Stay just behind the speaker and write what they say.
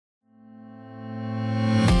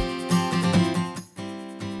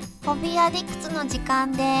Hobby Addicts の時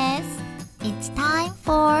間です。It's time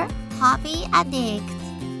for Hobby Addicts.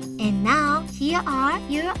 And now, here are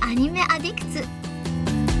your anime addicts.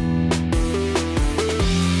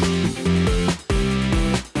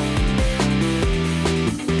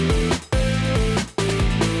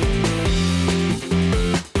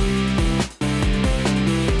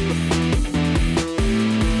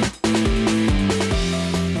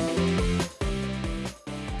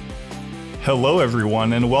 Hello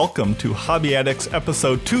everyone and welcome to Hobby Addicts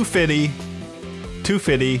episode 250.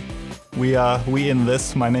 250. We in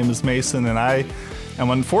this. My name is Mason and I am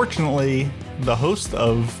unfortunately the host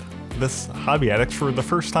of this Hobby Addicts for the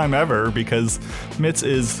first time ever because Mitz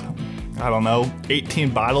is, 18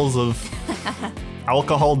 bottles of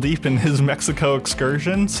alcohol deep in his Mexico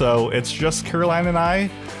excursion. So it's just Caroline and I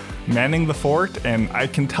manning the fort, and I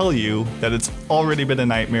can tell you that it's already been a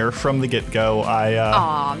nightmare from the get-go.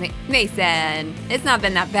 Mason, it's not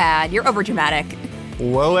been that bad. You're overdramatic.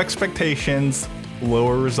 Low expectations,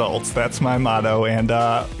 lower results. That's my motto. And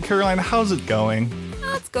Caroline, how's it going?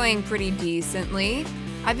 Well, it's going pretty decently.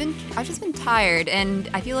 I've just been tired,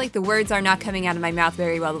 and I feel like the words are not coming out of my mouth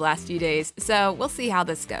very well the last few days. So we'll see how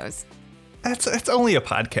this goes. It's only a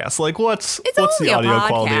podcast. Like, what's the audio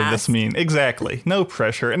quality of this mean? Exactly. No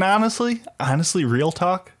pressure. And honestly, real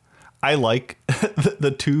talk, I like the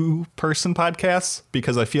two-person podcasts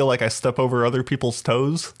because I feel like I step over other people's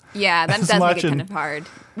toes. Yeah, that does make it kind of hard.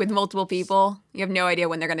 With multiple people, you have no idea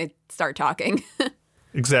when they're going to start talking.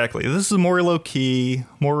 Exactly. This is more low-key,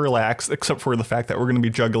 more relaxed, except for the fact that we're going to be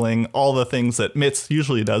juggling all the things that Mitz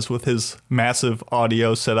usually does with his massive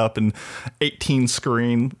audio setup and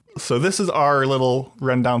 18-screen. So this is our little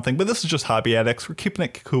rundown thing, but this is just Hobby Addicts. We're keeping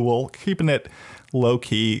it cool, keeping it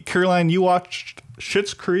low-key. Caroline, you watched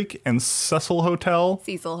Schitt's Creek and Cecil Hotel.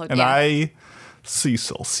 Cecil Hotel. And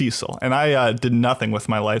Cecil. And I did nothing with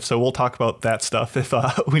my life, so we'll talk about that stuff if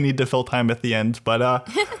we need to fill time at the end. But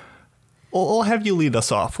I'll have you lead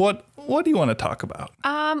us off. What do you want to talk about?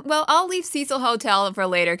 Well, I'll leave Cecil Hotel for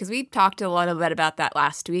later because we talked a little bit about that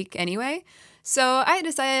last week anyway. So I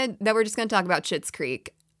decided that we're just going to talk about Schitt's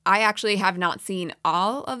Creek. I actually have not seen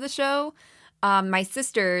all of the show. My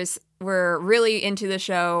sisters were really into the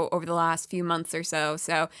show over the last few months or so.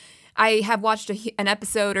 So I have watched an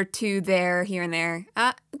episode or two there, here and there.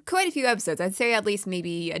 Quite a few episodes. I'd say at least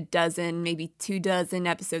maybe a dozen, maybe 24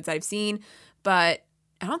 episodes I've seen. But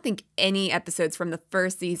I don't think any episodes from the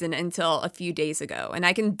first season until a few days ago. And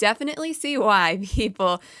I can definitely see why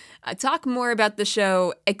people talk more about the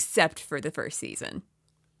show except for the first season.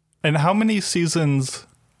 And how many seasons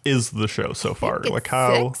is the show so far? Like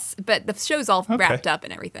how? 6, but the show's all wrapped up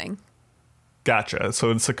and everything. Gotcha. So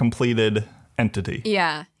it's a completed entity.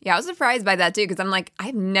 Yeah. I was surprised by that too because I'm like,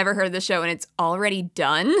 I've never heard of the show and it's already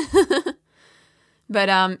done. But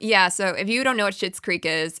so if you don't know what Schitt's Creek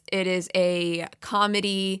is, it is a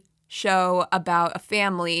comedy show about a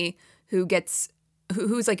family who's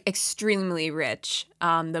like extremely rich.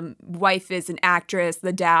 The wife is an actress,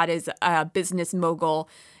 the dad is a business mogul,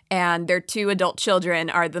 and their 2 adult children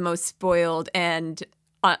are the most spoiled and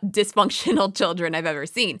dysfunctional children I've ever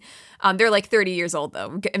seen. They're like 30 years old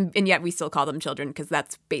though, and yet we still call them children because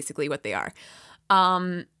that's basically what they are.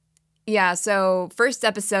 So first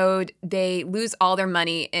episode, they lose all their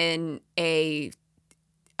money in a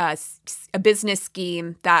business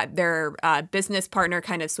scheme that their business partner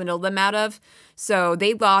kind of swindled them out of. So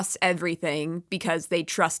they lost everything because they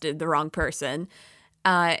trusted the wrong person.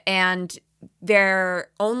 And their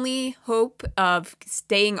only hope of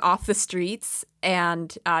staying off the streets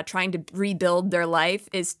and trying to rebuild their life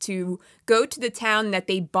is to go to the town that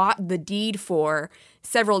they bought the deed for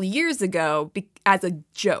several years ago as a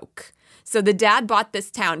joke. So the dad bought this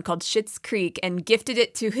town called Schitt's Creek and gifted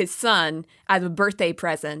it to his son as a birthday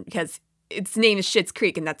present because its name is Schitt's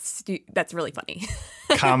Creek, and that's really funny.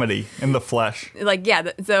 Comedy in the flesh.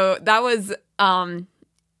 So that was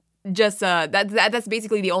that's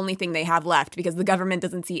basically the only thing they have left because the government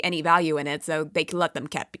doesn't see any value in it, so they can let them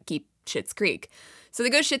keep Schitt's Creek. So they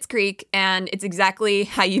go to Schitt's Creek, and it's exactly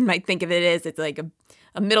how you might think of it is. It's like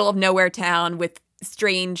a middle of nowhere town with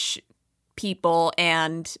strange people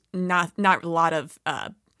and not a lot of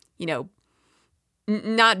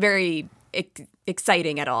not very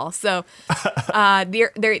exciting at all. So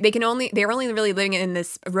they're only really living in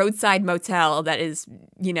this roadside motel that is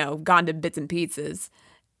gone to bits and pieces.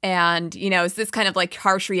 And it's this kind of like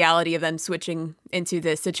harsh reality of them switching into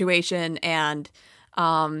this situation and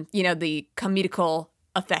the comedical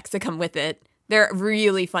effects that come with it. They're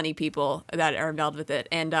really funny people that are involved with it.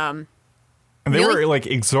 And they were like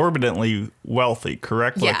exorbitantly wealthy,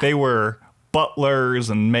 correct? Yeah. Like they were butlers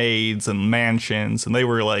and maids and mansions, and they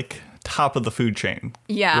were like top of the food chain.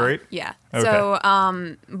 Yeah. Right? Yeah. Okay.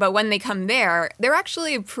 So, but when they come there, they're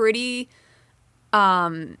actually pretty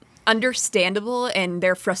understandable in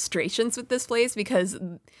their frustrations with this place because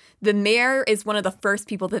the mayor is one of the first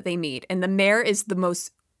people that they meet, and the mayor is the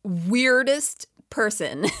most weirdest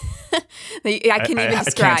person I can even describe.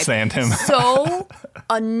 I can't stand him. So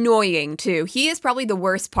annoying too. He is probably the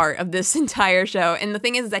worst part of this entire show. And the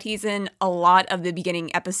thing is that he's in a lot of the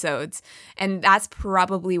beginning episodes. And that's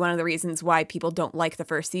probably one of the reasons why people don't like the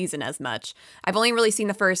first season as much. I've only really seen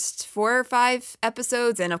the first 4 or 5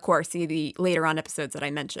 episodes and of course the later on episodes that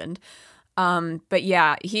I mentioned. But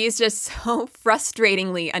yeah, he's just so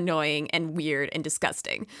frustratingly annoying and weird and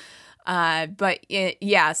disgusting.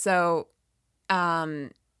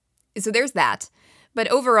 So there's that. But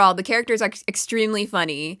overall, the characters are extremely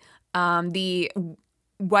funny. The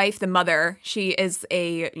wife, the mother, she is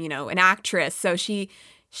an actress. So she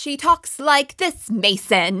talks like this,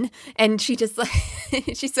 Mason. And she just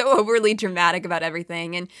she's so overly dramatic about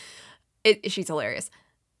everything. And she's hilarious.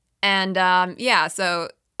 And so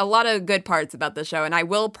a lot of good parts about the show. And I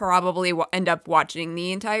will probably end up watching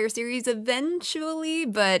the entire series eventually.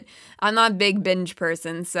 But I'm not a big binge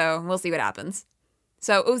person. So we'll see what happens.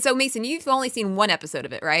 So Mason, you've only seen 1 episode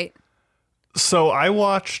of it, right? So I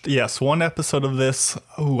watched, one episode of this,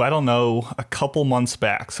 I don't know, a couple months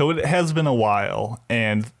back. So it has been a while,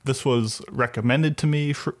 and this was recommended to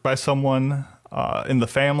me by someone in the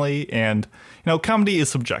family. And, comedy is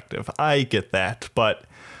subjective. I get that. But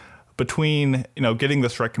between, getting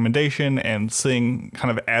this recommendation and seeing kind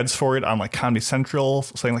of ads for it on like Comedy Central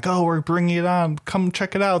saying like, oh, we're bringing it on, come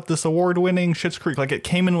check it out, this award-winning Schitt's Creek. Like it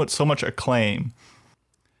came in with so much acclaim.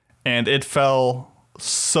 And it fell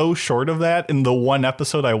so short of that in the 1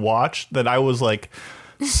 episode I watched that I was like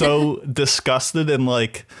so disgusted and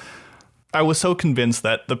like I was so convinced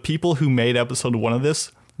that the people who made episode 1 of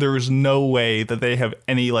this, there is no way that they have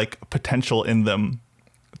any like potential in them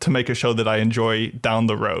to make a show that I enjoy down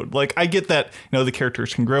the road. Like I get that, the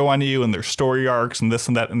characters can grow on you and their story arcs and this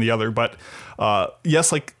and that and the other. But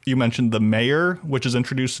yes, like you mentioned, the mayor, which is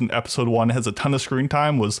introduced in episode 1, has a ton of screen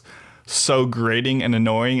time, was so grating and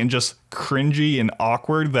annoying and just cringy and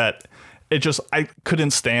awkward that I couldn't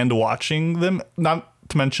stand watching them. Not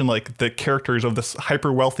to mention like the characters of this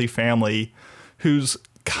hyper wealthy family who's,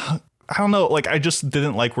 I don't know, like I just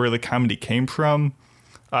didn't like where the comedy came from.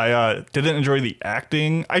 I didn't enjoy the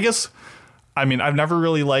acting. I've never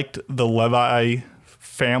really liked the Levi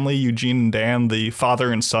family, Eugene and Dan, the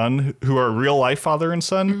father and son, who are real life father and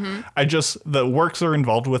son. Mm-hmm. The works they're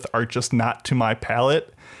involved with are just not to my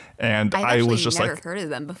palate. And I was just never heard of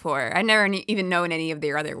them before. I never even known any of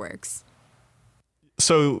their other works.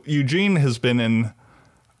 So Eugene has been in,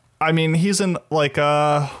 he's in like,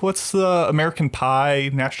 what's the American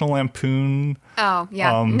Pie, National Lampoon? Oh,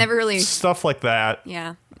 yeah. Never really. Stuff like that.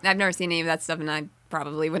 Yeah. I've never seen any of that stuff and I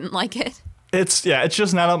probably wouldn't like it. It's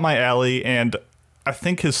just not up my alley. And I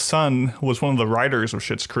think his son was one of the writers of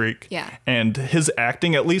Schitt's Creek. Yeah. And his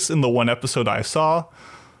acting, at least in the 1 episode I saw,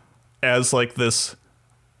 as like this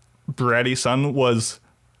bratty son was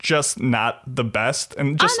just not the best.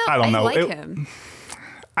 And just, I don't know. I like him.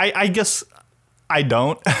 I guess I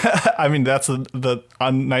don't. That's the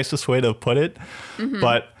nicest way to put it. Mm-hmm.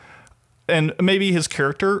 But, and maybe his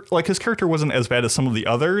character wasn't as bad as some of the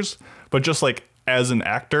others, but just like as an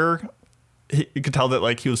actor, you could tell that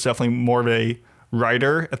like he was definitely more of a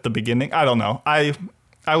writer at the beginning. I don't know. I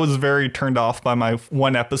was very turned off by my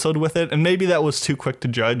 1 episode with it. And maybe that was too quick to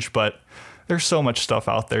judge, but there's so much stuff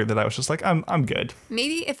out there that I was just like, I'm good.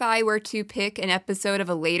 Maybe if I were to pick an episode of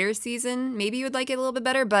a later season, maybe you would like it a little bit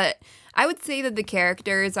better. But I would say that the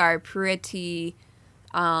characters are pretty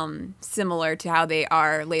similar to how they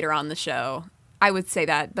are later on the show. I would say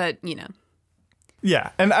that, but Yeah,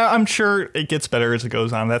 and I'm sure it gets better as it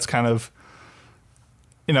goes on. That's kind of,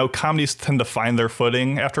 comedies tend to find their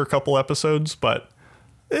footing after a couple episodes, but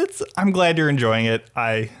I'm glad you're enjoying it.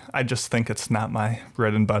 I just think it's not my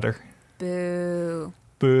bread and butter. Boo.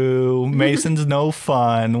 Boo. Mason's no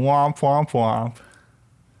fun. Womp, womp, womp.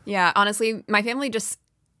 Yeah, honestly, my family just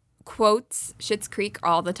quotes Schitt's Creek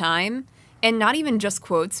all the time. And not even just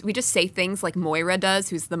quotes. We just say things like Moira does,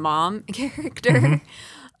 who's the mom character.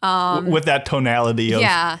 Mm-hmm. With that tonality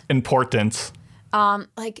of importance.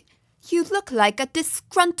 Like, you look like a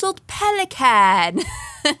disgruntled pelican.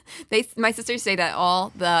 My sisters say that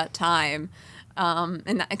all the time.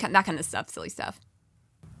 And that kind of stuff, silly stuff.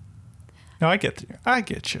 No, I get you. I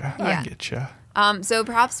get you. So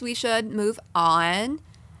perhaps we should move on.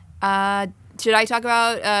 Should I talk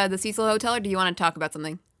about the Cecil Hotel, or do you want to talk about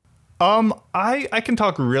something? I can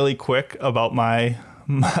talk really quick about my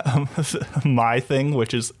thing,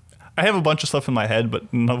 which is I have a bunch of stuff in my head,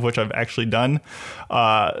 but none of which I've actually done.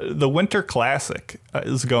 The Winter Classic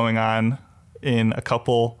is going on in a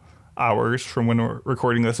couple hours from when we're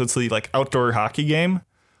recording this. It's the like outdoor hockey game,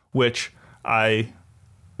 which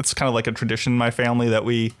it's kind of like a tradition in my family that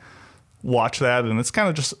we watch that, and it's kind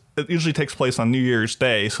of just, it usually takes place on New Year's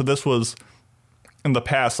Day. So this was, in the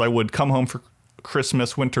past, I would come home for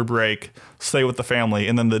Christmas, winter break, stay with the family,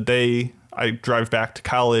 and then the day I drive back to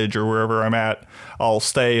college or wherever I'm at, I'll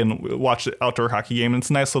stay and watch the outdoor hockey game. And it's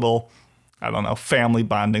a nice little, I don't know, family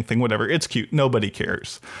bonding thing, whatever. It's cute. Nobody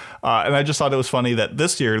cares. And I just thought it was funny that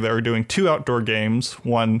this year they were doing 2 outdoor games,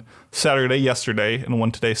 one Saturday yesterday and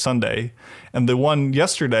one today Sunday. And the one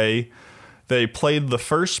yesterday, they played the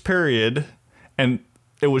first period and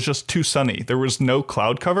it was just too sunny. There was no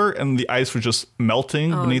cloud cover and the ice was just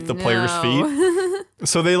melting beneath the players' feet.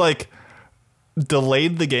 So they like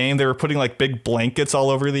delayed the game. They were putting like big blankets all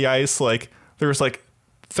over the ice. Like there was like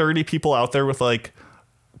 30 people out there with like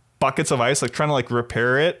buckets of ice, like trying to like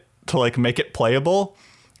repair it to like make it playable.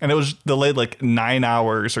 And it was delayed like 9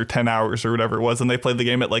 hours or 10 hours or whatever it was. And they played the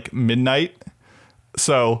game at like midnight.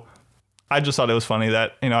 So I just thought it was funny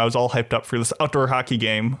that, you know, I was all hyped up for this outdoor hockey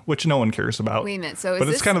game, which no one cares about. Wait a minute. So is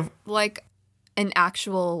this kind of like an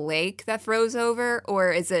actual lake that froze over,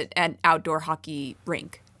 or is it an outdoor hockey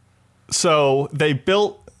rink? So they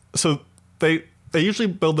usually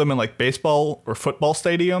build them in like baseball or football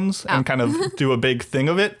stadiums and kind of do a big thing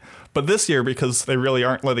of it. But this year, because they really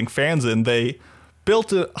aren't letting fans in, they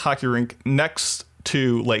built a hockey rink next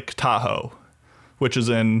to Lake Tahoe, which is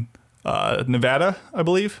in Nevada, I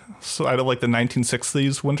believe. So out of like the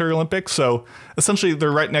 1960s Winter Olympics. So essentially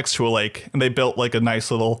they're right next to a lake, and they built like a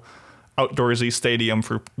nice little outdoorsy stadium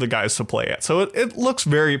for the guys to play at. So it looks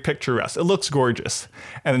very picturesque. It looks gorgeous.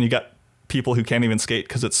 And then you got people who can't even skate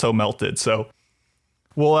because it's so melted. So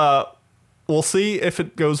we'll see if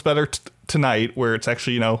it goes better tonight, where it's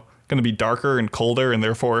actually, you know, going to be darker and colder and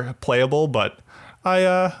therefore playable. But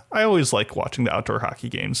I always like watching the outdoor hockey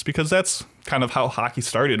games because that's kind of how hockey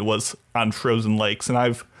started, was on frozen lakes. And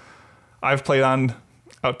I've played on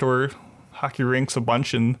outdoor hockey rinks a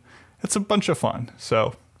bunch, and it's a bunch of fun.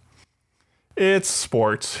 So it's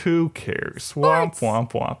sports. Who cares? Sports.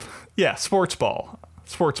 Womp, womp, womp. Yeah, sports ball.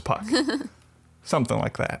 Sports puck. Something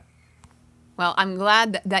like that. Well, I'm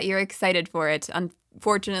glad that you're excited for it.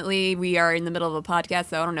 Unfortunately, we are in the middle of a podcast,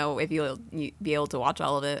 so I don't know if you'll be able to watch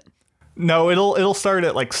all of it. No, it'll start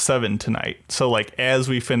at like 7 tonight. So like as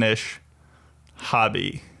we finish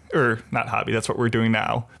Hobby, or not Hobby, that's what we're doing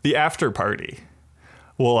now, the after party,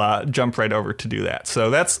 we'll jump right over to do that. So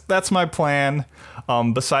that's my plan.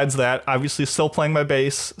 Besides that, obviously still playing my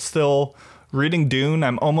bass, still reading Dune.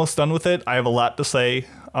 I'm almost done with it. I have a lot to say.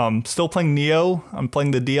 Still playing Neo. I'm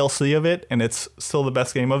playing the DLC of it, and it's still the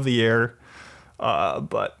best game of the year.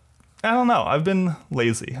 But I don't know. I've been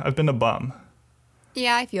lazy. I've been a bum.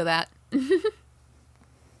 Yeah, I feel that.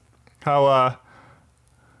 How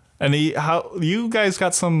you guys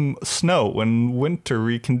got some snow and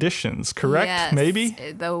wintry conditions, correct? Yes, maybe?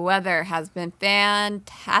 The weather has been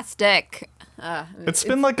fantastic. It's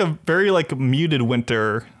been like a very like muted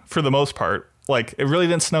winter for the most part. Like it really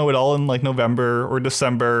didn't snow at all in like November or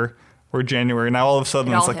December or January. Now all of a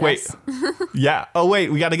sudden it's like, wait, yeah. Oh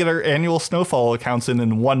wait, we got to get our annual snowfall accounts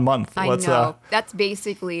in 1 month. I know. That's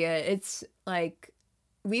basically it. It's like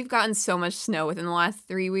we've gotten so much snow within the last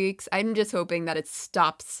 3 weeks. I'm just hoping that it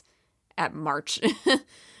stops at March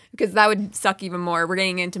because that would suck even more. We're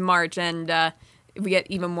getting into March and if we get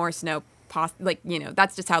even more snow,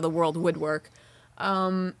 that's just how the world would work.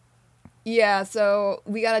 Yeah, so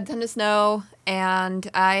we got a ton of snow, and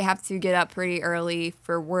I have to get up pretty early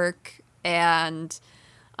for work, and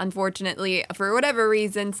unfortunately, for whatever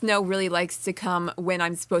reason, snow really likes to come when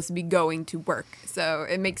I'm supposed to be going to work, so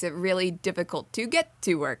it makes it really difficult to get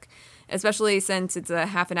to work, especially since it's a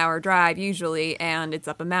half an hour drive usually, and it's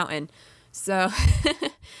up a mountain. So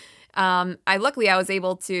I was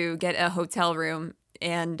able to get a hotel room,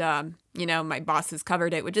 and my boss has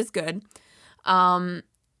covered it, which is good.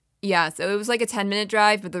 Yeah, so it was like a 10-minute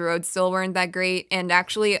drive, but the roads still weren't that great. And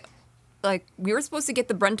actually, like, we were supposed to get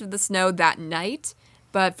the brunt of the snow that night,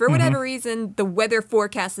 but for whatever reason, the weather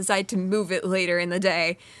forecast decided to move it later in the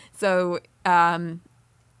day. So, it kind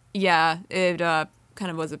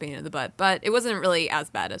of was a pain in the butt, but it wasn't really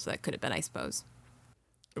as bad as that could have been, I suppose.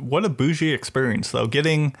 What a bougie experience, though.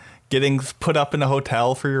 Getting put up in a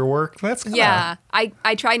hotel for your work. That's kinda... Yeah,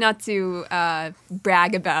 I try not to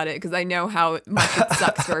brag about it because I know how much it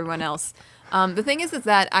sucks for everyone else. The thing is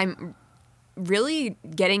that I'm really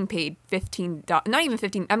getting paid $15, not even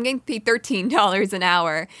 $15, I'm getting paid $13 an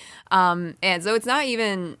hour. And so it's not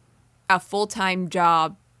even a full-time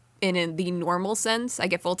job in the normal sense. I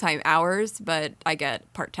get full-time hours, but I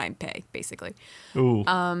get part-time pay, basically. Ooh.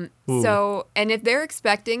 Ooh. So, and if they're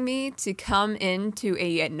expecting me to come into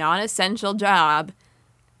a non-essential job,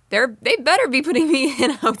 they better be putting me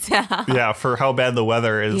in a hotel. Yeah, for how bad the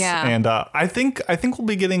weather is. Yeah. And I think we'll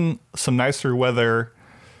be getting some nicer weather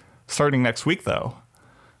starting next week, though.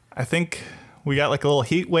 I think we got like a little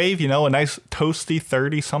heat wave, a nice toasty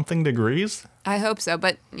 30-something degrees. I hope so.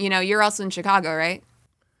 But, you're also in Chicago, right?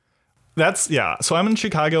 So I'm in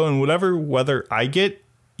Chicago, and whatever weather I get,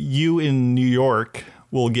 you in New York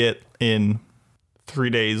will get in 3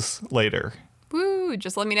 days later. Woo,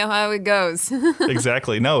 just let me know how it goes.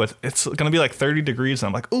 Exactly. No, it's going to be like 30 degrees. And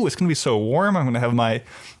I'm like, ooh, it's going to be so warm. I'm going to have my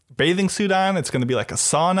bathing suit on. It's going to be like a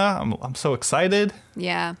sauna. I'm so excited.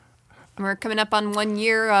 Yeah. We're coming up on 1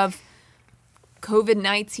 year of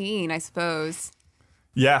COVID-19, I suppose.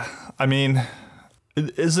 Yeah. I mean,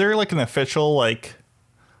 is there like an official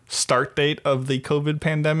start date of the COVID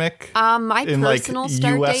pandemic? My in personal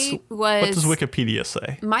start US, date was... What does Wikipedia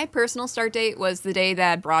say? My personal start date was the day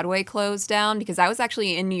that Broadway closed down, because I was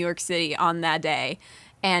actually in New York City on that day,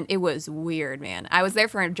 and it was weird, man. I was there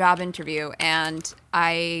for a job interview, and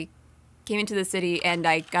I came into the city, and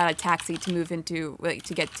I got a taxi to move into,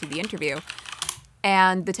 to get to the interview.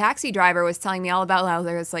 And the taxi driver was telling me all about how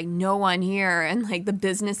there's no one here, and the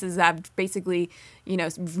businesses have basically,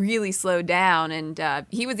 really slowed down. And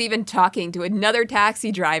he was even talking to another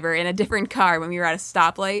taxi driver in a different car when we were at a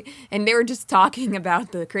stoplight, and they were just talking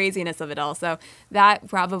about the craziness of it all. So that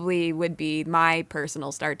probably would be my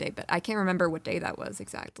personal start date, but I can't remember what day that was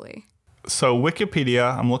exactly. So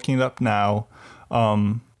Wikipedia, I'm looking it up now.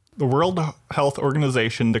 The World Health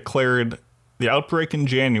Organization declared the outbreak in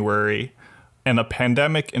January and a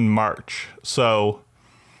pandemic in March. So,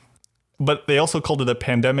 but they also called it a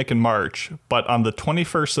pandemic in March. But on the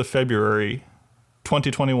 21st of February,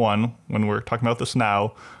 2021, when we're talking about this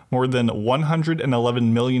now, more than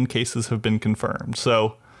 111 million cases have been confirmed.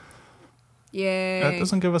 So, yay. That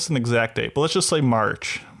doesn't give us an exact date, but let's just say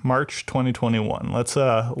March 2021. Let's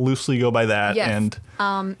loosely go by that. Yes. And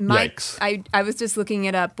yikes. I was just looking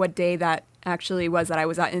it up what day that actually was that I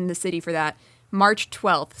was in the city for that. March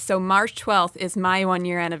 12th. So March 12th is my 1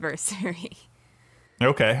 year anniversary.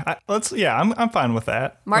 Okay. I'm fine with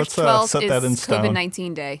that. March Let's 12th set that in is stone.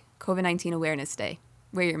 COVID-19 Day. COVID-19 Awareness Day.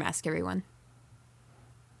 Wear your mask, everyone.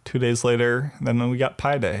 2 days later, then we got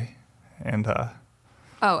Pi Day. And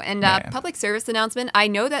public service announcement. I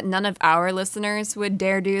know that none of our listeners would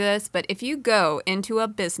dare do this, but if you go into a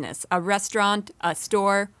business, a restaurant, a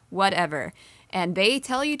store, whatever, and they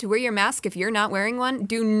tell you to wear your mask if you're not wearing one,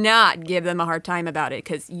 do not give them a hard time about it,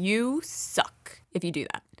 because you suck if you do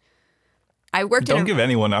that. Don't give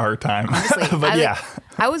anyone a hard time. Honestly, but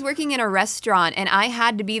I was working in a restaurant, and I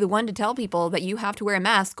had to be the one to tell people that you have to wear a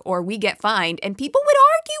mask or we get fined, and people would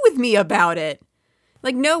argue with me about it.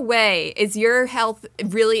 No way is your health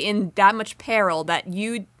really in that much peril that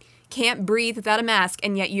you can't breathe without a mask,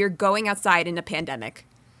 and yet you're going outside in a pandemic.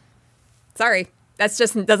 Sorry. That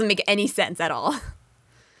just doesn't make any sense at all.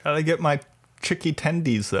 Gotta get my chicky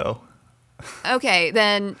tendies, though. Okay,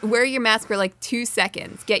 then wear your mask for 2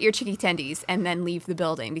 seconds, get your chicky tendies, and then leave the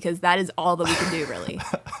building, because that is all that we can do, really.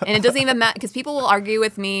 And it doesn't even matter, because people will argue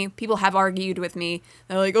with me. People have argued with me.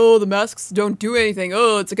 They're like, oh, the masks don't do anything.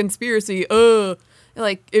 Oh, it's a conspiracy. Oh,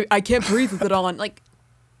 I can't breathe with it on.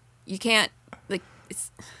 You can't,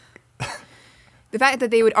 it's... The fact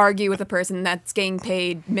that they would argue with a person that's getting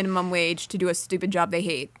paid minimum wage to do a stupid job they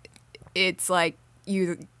hate, it's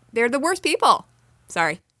they're the worst people.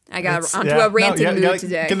 Sorry. I got onto a ranting mood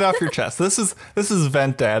today. Get it off your chest. This is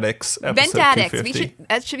Vent Addicts episode Vent Addicts. 250.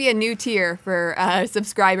 That should be a new tier for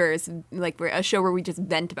subscribers, a show where we just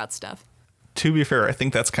vent about stuff. To be fair, I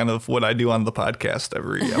think that's kind of what I do on the podcast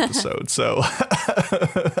every episode. So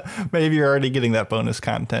maybe you're already getting that bonus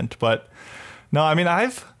content. But no, I mean,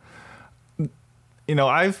 I've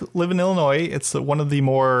lived in Illinois. It's one of the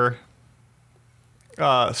more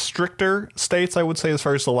stricter states, I would say, as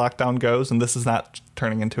far as the lockdown goes. And this is not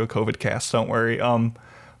turning into a COVID cast, don't worry.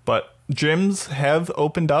 But gyms have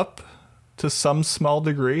opened up to some small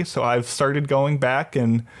degree. So I've started going back,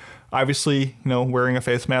 and obviously, wearing a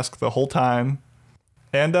face mask the whole time.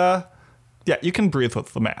 And you can breathe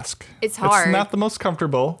with the mask. It's hard. It's not the most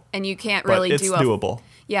comfortable. And you can't really but it's doable.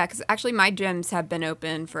 Yeah, because actually my gyms have been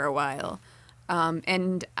open for a while.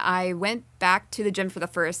 And I went back to the gym for the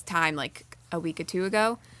first time a week or two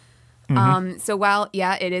ago. Mm-hmm. So while,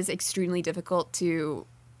 it is extremely difficult to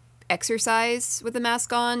exercise with the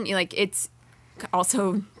mask on, it's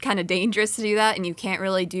also kind of dangerous to do that. And you can't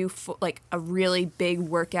really do a really big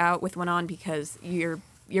workout with one on, because you're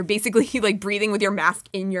you're basically like breathing with your mask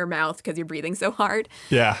in your mouth because you're breathing so hard.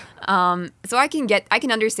 Yeah. So I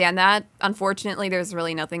can understand that. Unfortunately, there's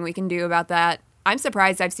really nothing we can do about that. I'm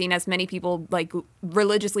surprised I've seen as many people like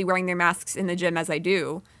religiously wearing their masks in the gym as I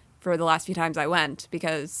do for the last few times I went,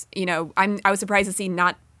 because, you know, I was surprised to see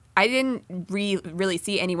I didn't really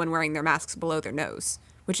see anyone wearing their masks below their nose,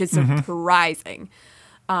 which is surprising.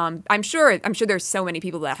 I'm sure there's so many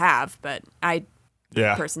people that have, but I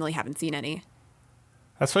personally haven't seen any.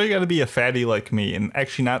 That's why you got to be a fatty like me and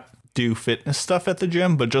actually not do fitness stuff at the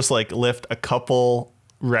gym, but just like lift a couple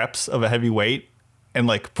reps of a heavy weight and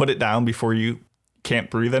like put it down before you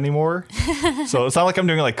can't breathe anymore. So it's not like I'm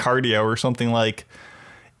doing like cardio or something like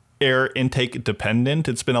air intake dependent.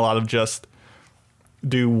 It's been a lot of just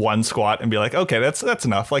do one squat and be like, okay, that's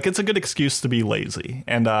enough. Like, it's a good excuse to be lazy.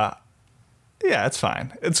 And yeah, it's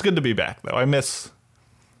fine. It's good to be back though. I miss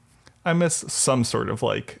some sort of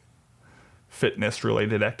like fitness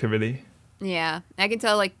related activity. Yeah, I can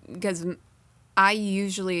tell, like, because I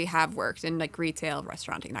usually have worked in like retail,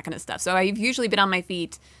 restauranting, that kind of stuff. So I've usually been on my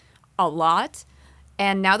feet a lot.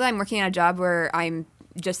 And now that I'm working at a job where I'm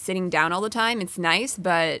just sitting down all the time, it's nice,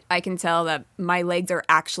 but I can tell that my legs are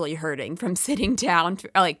actually hurting from sitting down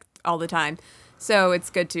like all the time. So it's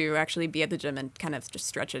good to actually be at the gym and kind of just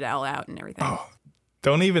stretch it all out and everything. Oh,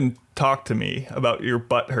 don't even talk to me about your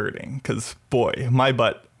butt hurting, because boy, my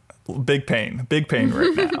butt, big pain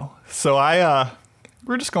right now. So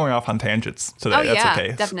we're just going off on tangents today. Oh, That's yeah,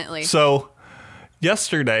 okay. Definitely. So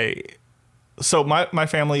yesterday, my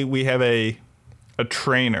family, we have a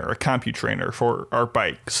trainer, a CompuTrainer for our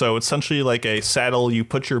bike. So it's essentially like a saddle you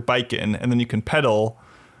put your bike in, and then you can pedal.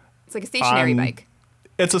 It's like a stationary bike.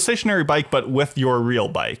 It's a stationary bike, but with your real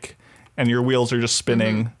bike, and your wheels are just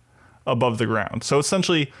spinning above the ground. So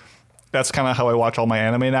essentially, that's kind of how I watch all my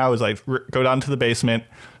anime now, is I go down to the basement,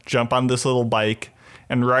 jump on this little bike,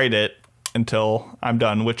 and ride it until I'm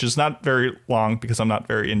done, which is not very long because I'm not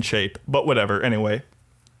very in shape, but whatever. Anyway,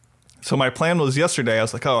 so my plan was yesterday, I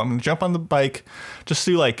was like, I'm going to jump on the bike, just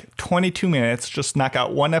do like 22 minutes, just knock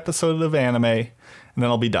out one episode of anime, and then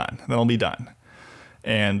I'll be done.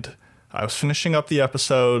 And I was finishing up the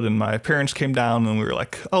episode, and my parents came down, and we were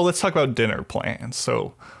like, let's talk about dinner plans.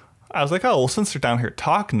 So I was like, since they're down here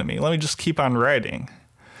talking to me, let me just keep on writing.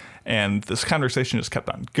 And this conversation just kept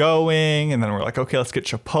on going. And then we're like, okay, let's get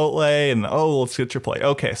Chipotle. And let's get Chipotle.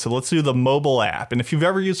 Okay, so let's do the mobile app. And if you've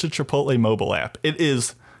ever used a Chipotle mobile app, it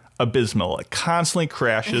is abysmal. It constantly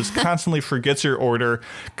crashes, constantly forgets your order,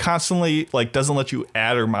 constantly like doesn't let you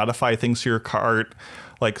add or modify things to your cart.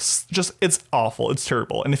 Like, just, it's awful. It's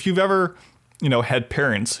terrible. And if you've ever, had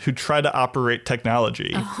parents who try to operate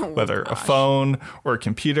technology, whether a phone or a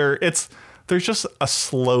computer, there's just a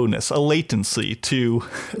slowness, a latency to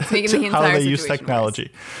how they use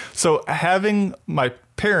technology. Worse. So having my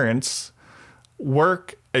parents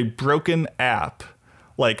work a broken app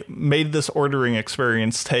like made this ordering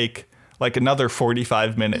experience take like another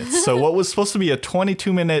 45 minutes. So what was supposed to be a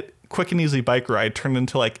 22-minute quick and easy bike ride turned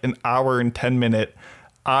into like an hour and 10-minute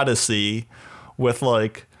odyssey with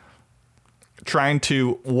like trying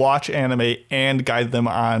to watch anime and guide them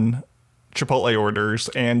on Chipotle orders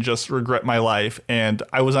and just regret my life. And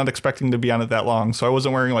I was not expecting to be on it that long, so I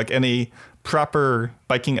wasn't wearing like any proper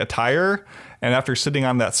biking attire. And after sitting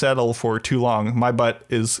on that saddle for too long, my butt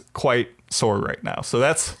is quite sore right now. So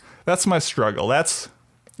that's my struggle. That's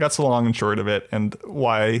the long and short of it, and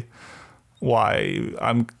why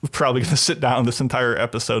I'm probably going to sit down this entire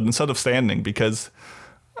episode instead of standing, because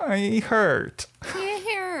I hurt.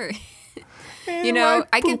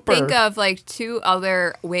 I can think of like two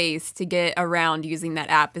other ways to get around using that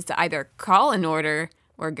app, is to either call an order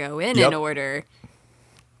or go in an order.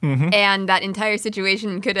 Mm-hmm. And that entire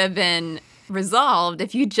situation could have been resolved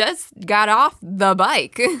if you just got off the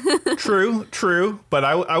bike. True. But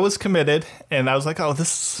I was committed, and I was like,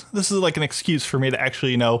 this is like an excuse for me to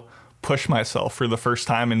actually, push myself for the first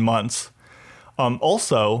time in months.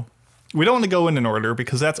 Also, we don't want to go in an order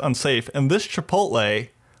because that's unsafe. And this Chipotle,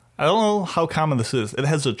 I don't know how common this is. It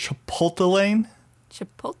has a Chipotle lane.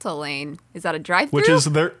 Chipotle lane? Is that a drive-thru? Which is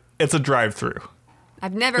it's a drive-thru.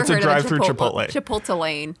 I've never heard of a drive-thru Chipotle. Chipotle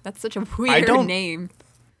lane. That's such a weird name.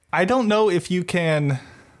 I don't know if you can.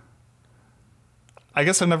 I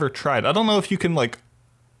guess I've never tried. I don't know if you can like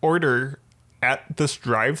order at this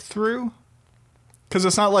drive-thru, because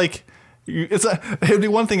it's not like it'd be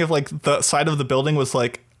one thing if like the side of the building was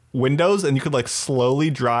like windows and you could like slowly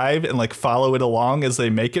drive and like follow it along as they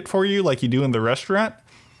make it for you, like you do in the restaurant.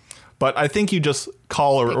 But I think you just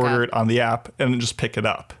call or order it on the app and just pick it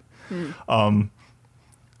up.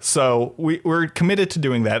 So we're committed to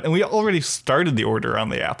doing that, and we already started the order on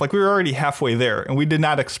the app. Like, we were already halfway there, and we did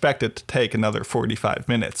not expect it to take another 45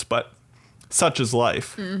 minutes, but such is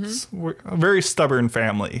life. We're a very stubborn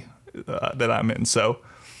family that I'm in, so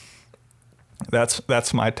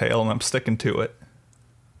that's my tale, and I'm sticking to it.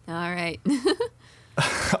 All right.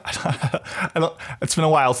 It's been a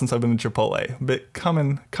while since I've been to Chipotle, but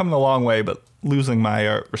coming a long way, but losing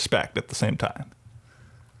my respect at the same time.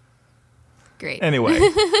 Great. Anyway,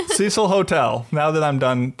 Cecil Hotel. Now that I'm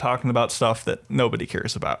done talking about stuff that nobody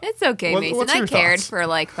cares about. It's okay, Mason. What's I your cared thoughts? for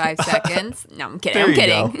like 5 seconds. No, I'm kidding. There I'm you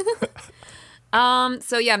kidding. go.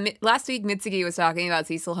 So yeah, last week Mitsugi was talking about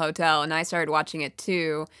Cecil Hotel, and I started watching it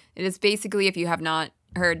too. It is basically, if you have not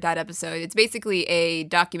heard that episode, it's basically a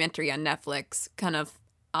documentary on Netflix, kind of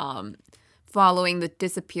following the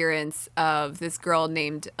disappearance of this girl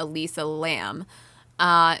named Elisa Lam,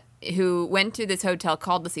 who went to this hotel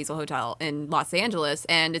called the Cecil Hotel in Los Angeles,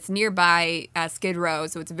 and it's nearby Skid Row,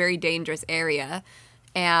 so it's a very dangerous area.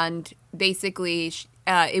 And basically,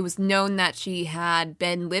 it was known that she had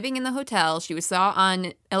been living in the hotel. She was saw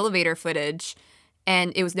on elevator footage,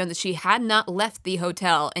 and it was known that she had not left the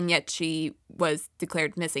hotel, and yet she was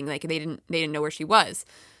declared missing. Like, they didn't know where she was.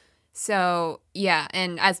 So yeah,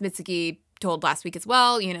 and as Mitsugi told last week as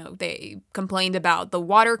well, they complained about the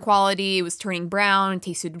water quality. It was turning brown,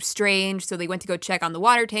 tasted strange, so they went to go check on the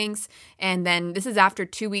water tanks. And then this is after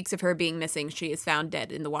 2 weeks of her being missing. She is found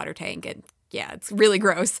dead in the water tank, and yeah, it's really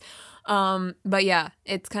gross. But yeah,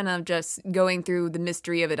 it's kind of just going through the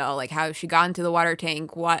mystery of it all, like how she got into the water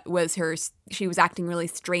tank, she was acting really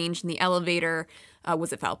strange in the elevator.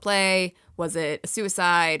 Was it foul play? Was it a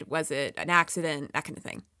suicide? Was it an accident? That kind of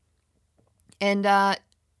thing. And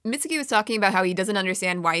Mitsugi was talking about how he doesn't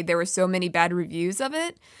understand why there were so many bad reviews of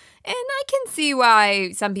it. And I can see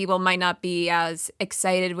why some people might not be as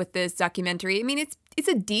excited with this documentary. I mean, it's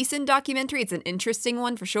a decent documentary. It's an interesting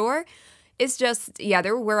one for sure. It's just, yeah,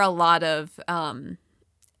 there were a lot of,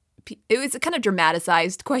 it was kind of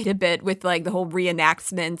dramatized quite a bit with like the whole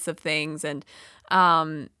reenactments of things and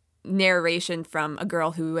narration from a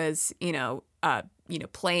girl who was,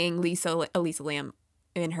 playing Elisa Lam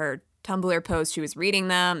in her Tumblr post. She was reading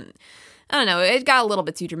them. I don't know. It got a little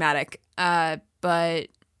bit too dramatic. But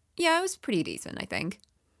yeah, it was pretty decent, I think.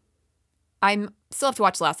 I still have to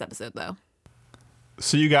watch the last episode, though.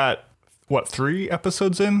 So you got, 3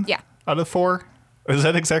 episodes in? Yeah. Out of 4? Is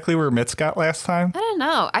that exactly where Mitz got last time? I don't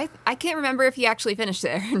know. I can't remember if he actually finished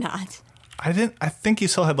it or not. I think he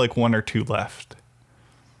still had 1 or 2 left.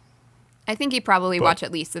 I think he probably watched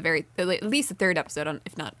at least the 3rd episode,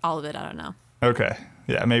 if not all of it. I don't know. Okay.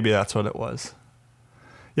 Yeah, maybe that's what it was.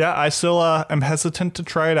 Yeah, I still am hesitant to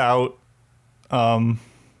try it out. I've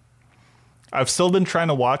still been trying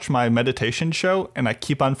to watch my meditation show, and I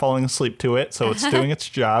keep on falling asleep to it, so it's doing its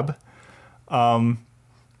job.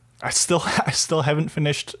 I still haven't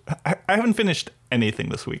finished. I haven't finished anything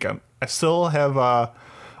this week. I still have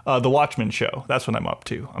the Watchmen show. That's what I'm up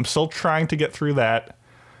to. I'm still trying to get through that.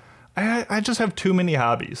 I just have too many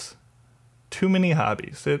hobbies.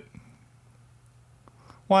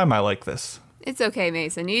 Why am I like this? It's okay,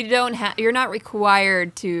 Mason. You're not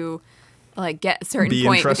required to get a certain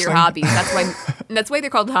point with your hobbies. That's why they're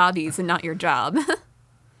called hobbies and not your job.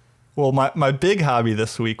 Well, my big hobby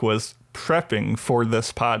this week was prepping for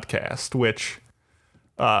this podcast, which,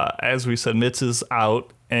 as we said, Mitz is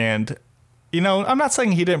out, and I'm not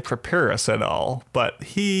saying he didn't prepare us at all, but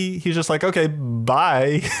he's just like, okay,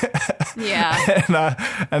 bye.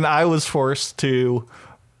 Yeah. and I was forced to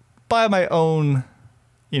buy my own,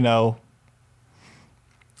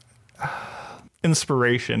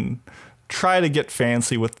 inspiration, try to get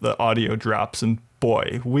fancy with the audio drops, and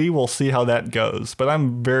boy, we will see how that goes. But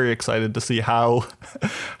I'm very excited to see how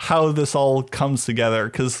this all comes together,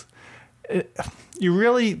 because you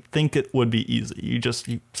really think it would be easy. You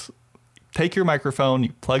take your microphone,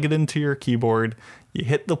 you plug it into your keyboard, you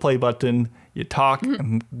hit the play button, you talk,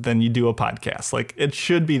 and then you do a podcast. It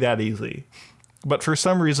should be that easy. But for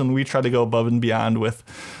some reason, we try to go above and beyond with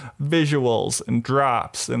visuals and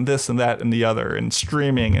drops and this and that and the other, and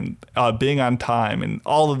streaming and being on time and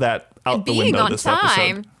all of that out the window this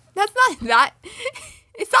episode. That's not that.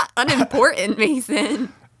 It's not unimportant,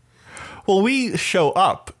 Mason. Well, we show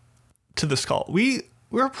up to this call. We're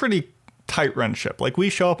a pretty tight run ship. We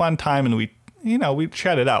show up on time and we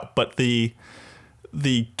chat it out. But the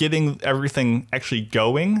getting everything actually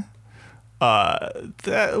going,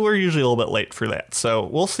 we're usually a little bit late for that. So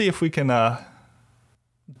we'll see if we can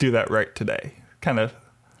do that right today. Kind of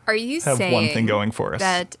Are you have saying one thing going for us.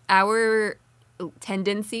 That our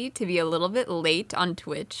tendency to be a little bit late on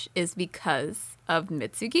Twitch is because of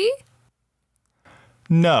Mitsugi?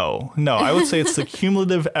 No, I would say it's the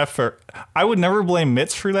cumulative effort. I would never blame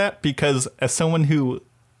Mitz for that because as someone who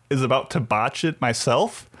is about to botch it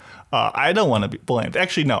myself, I don't want to be blamed.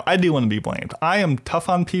 Actually, no, I do want to be blamed. I am tough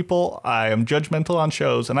on people. I am judgmental on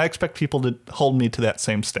shows, and I expect people to hold me to that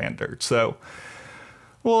same standard. So,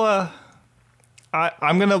 well,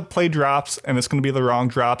 I'm going to play drops, and it's going to be the wrong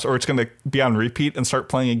drops, or it's going to be on repeat and start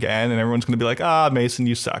playing again, and everyone's going to be like, Mason,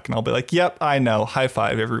 you suck. And I'll be like, yep, I know. High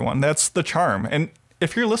five, everyone. That's the charm. And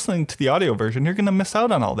if you're listening to the audio version, you're going to miss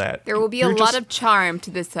out on all that. There will be a lot of charm to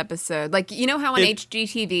this episode. Like, you know how on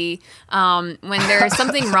HGTV, when there's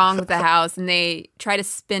something wrong with the house and they try to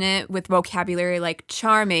spin it with vocabulary like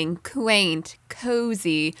charming, quaint,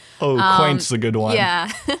 cozy. Oh, quaint's a good one.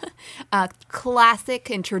 Yeah. Classic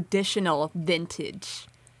and traditional vintage.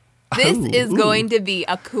 This is going to be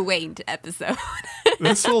a quaint episode.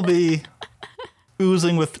 This will be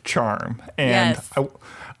oozing with charm. And yes. I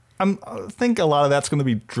think a lot of that's going to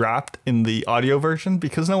be dropped in the audio version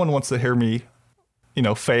because no one wants to hear me,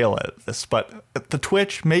 fail at this. But at the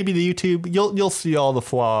Twitch, maybe the YouTube, you'll see all the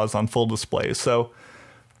flaws on full display. So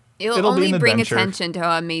it'll only bring attention to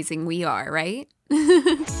how amazing we are, right?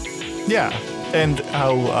 Yeah, and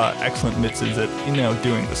how excellent Mitz is at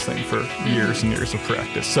doing this thing for years and years of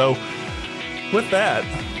practice. So with that,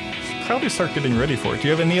 probably start getting ready for it. Do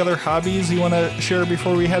you have any other hobbies you want to share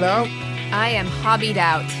before we head out? I am hobbied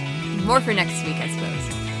out. More for next week, I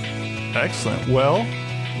suppose. Excellent. Well,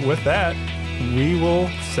 with that, we will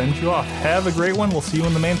send you off. Have a great one. We'll see you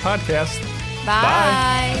in the main podcast.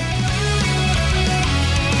 Bye.